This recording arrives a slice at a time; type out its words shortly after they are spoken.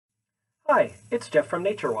Hi, it's Jeff from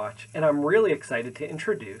Nature Watch, and I'm really excited to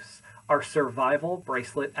introduce our Survival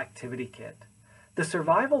Bracelet Activity Kit. The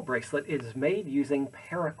Survival Bracelet is made using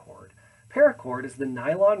Paracord. Paracord is the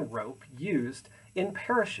nylon rope used in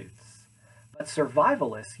parachutes. But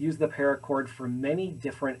survivalists use the paracord for many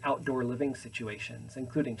different outdoor living situations,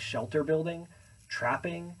 including shelter building,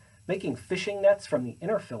 trapping, making fishing nets from the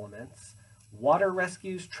inner filaments, water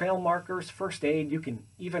rescues, trail markers, first aid. You can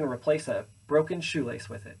even replace a broken shoelace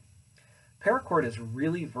with it. Paracord is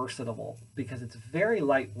really versatile because it's very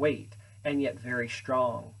lightweight and yet very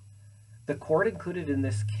strong. The cord included in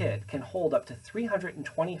this kit can hold up to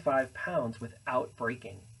 325 pounds without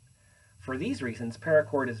breaking. For these reasons,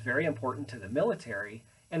 paracord is very important to the military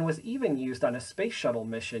and was even used on a Space Shuttle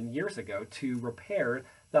mission years ago to repair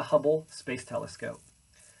the Hubble Space Telescope.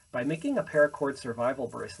 By making a paracord survival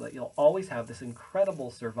bracelet, you'll always have this incredible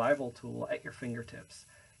survival tool at your fingertips.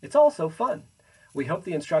 It's also fun. We hope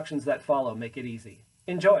the instructions that follow make it easy.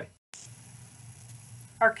 Enjoy!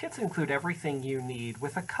 Our kits include everything you need,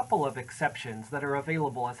 with a couple of exceptions that are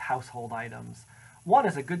available as household items. One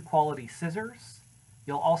is a good quality scissors.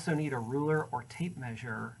 You'll also need a ruler or tape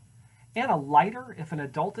measure, and a lighter if an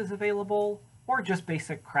adult is available, or just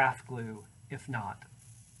basic craft glue if not.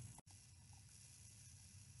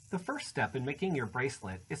 The first step in making your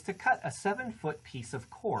bracelet is to cut a 7-foot piece of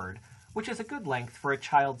cord, which is a good length for a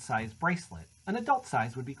child-sized bracelet. An adult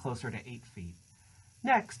size would be closer to 8 feet.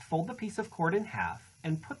 Next, fold the piece of cord in half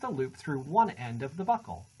and put the loop through one end of the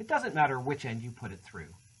buckle. It doesn't matter which end you put it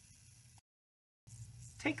through.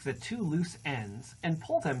 Take the two loose ends and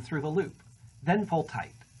pull them through the loop. Then pull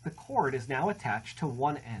tight. The cord is now attached to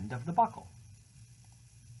one end of the buckle.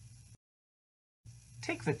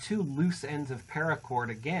 Take the two loose ends of paracord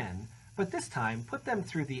again, but this time put them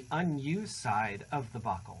through the unused side of the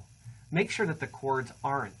buckle. Make sure that the cords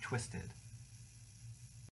aren't twisted.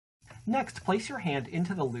 Next, place your hand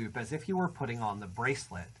into the loop as if you were putting on the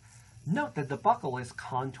bracelet. Note that the buckle is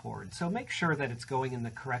contoured, so make sure that it's going in the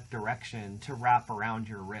correct direction to wrap around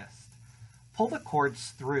your wrist. Pull the cords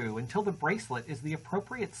through until the bracelet is the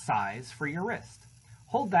appropriate size for your wrist.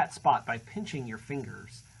 Hold that spot by pinching your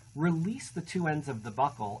fingers. Release the two ends of the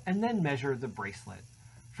buckle and then measure the bracelet.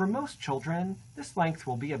 For most children, this length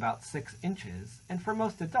will be about 6 inches, and for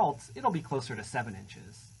most adults, it'll be closer to 7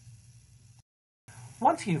 inches.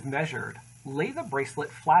 Once you've measured, lay the bracelet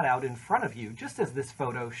flat out in front of you, just as this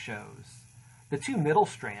photo shows. The two middle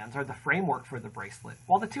strands are the framework for the bracelet,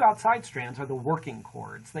 while the two outside strands are the working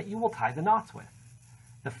cords that you will tie the knots with.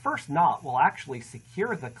 The first knot will actually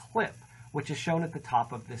secure the clip, which is shown at the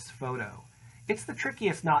top of this photo. It's the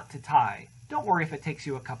trickiest knot to tie. Don't worry if it takes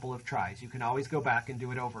you a couple of tries. You can always go back and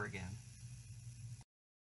do it over again.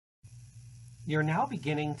 You're now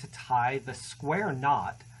beginning to tie the square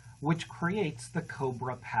knot, which creates the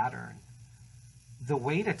cobra pattern. The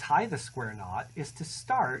way to tie the square knot is to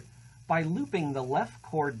start by looping the left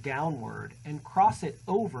cord downward and cross it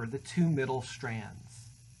over the two middle strands.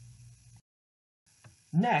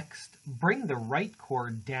 Next, bring the right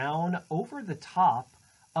cord down over the top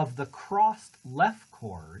of the crossed left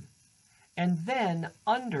cord, and then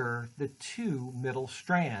under the two middle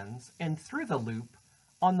strands and through the loop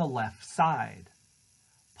on the left side.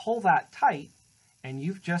 Pull that tight, and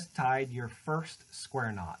you've just tied your first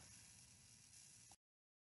square knot.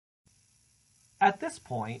 At this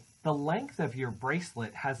point, the length of your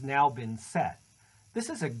bracelet has now been set. This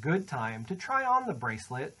is a good time to try on the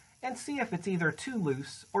bracelet and see if it's either too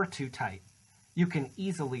loose or too tight. You can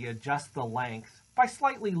easily adjust the length by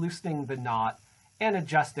slightly loosening the knot and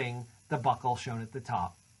adjusting the buckle shown at the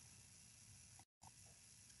top.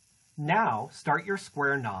 Now start your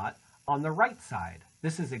square knot on the right side.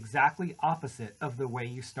 This is exactly opposite of the way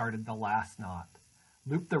you started the last knot.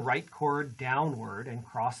 Loop the right cord downward and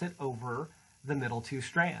cross it over the middle two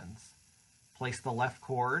strands. Place the left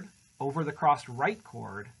cord over the crossed right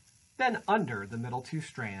cord, then under the middle two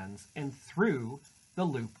strands and through the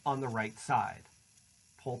loop on the right side.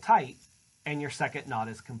 Pull tight, and your second knot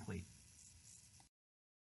is complete.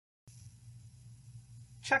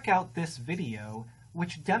 Check out this video,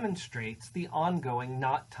 which demonstrates the ongoing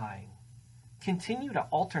knot tying. Continue to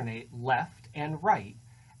alternate left and right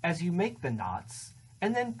as you make the knots,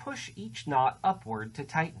 and then push each knot upward to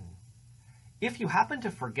tighten. If you happen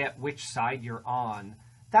to forget which side you're on,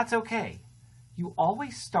 that's okay. You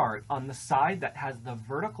always start on the side that has the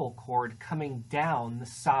vertical cord coming down the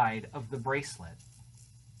side of the bracelet.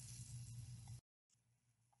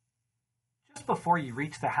 Just before you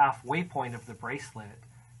reach the halfway point of the bracelet,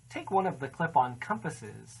 take one of the clip-on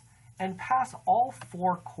compasses and pass all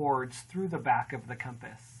 4 cords through the back of the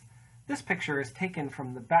compass. This picture is taken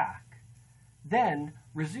from the back. Then,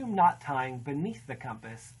 resume knot tying beneath the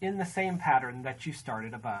compass in the same pattern that you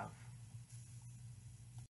started above.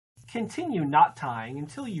 Continue knot tying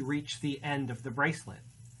until you reach the end of the bracelet.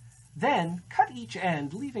 Then, cut each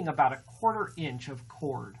end, leaving about a 1/4 inch of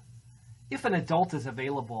cord. If an adult is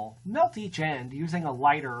available, melt each end using a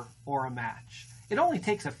lighter or a match. It only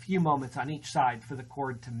takes a few moments on each side for the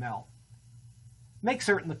cord to melt. Make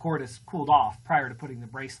certain the cord is cooled off prior to putting the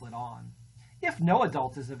bracelet on. If no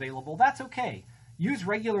adult is available, that's okay. Use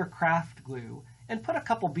regular craft glue and put a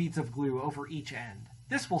couple beads of glue over each end.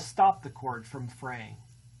 This will stop the cord from fraying.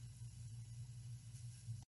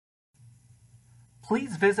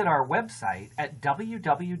 Please visit our website at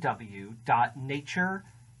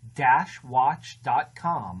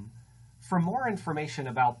www.nature-watch.com for more information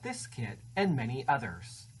about this kit and many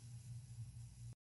others.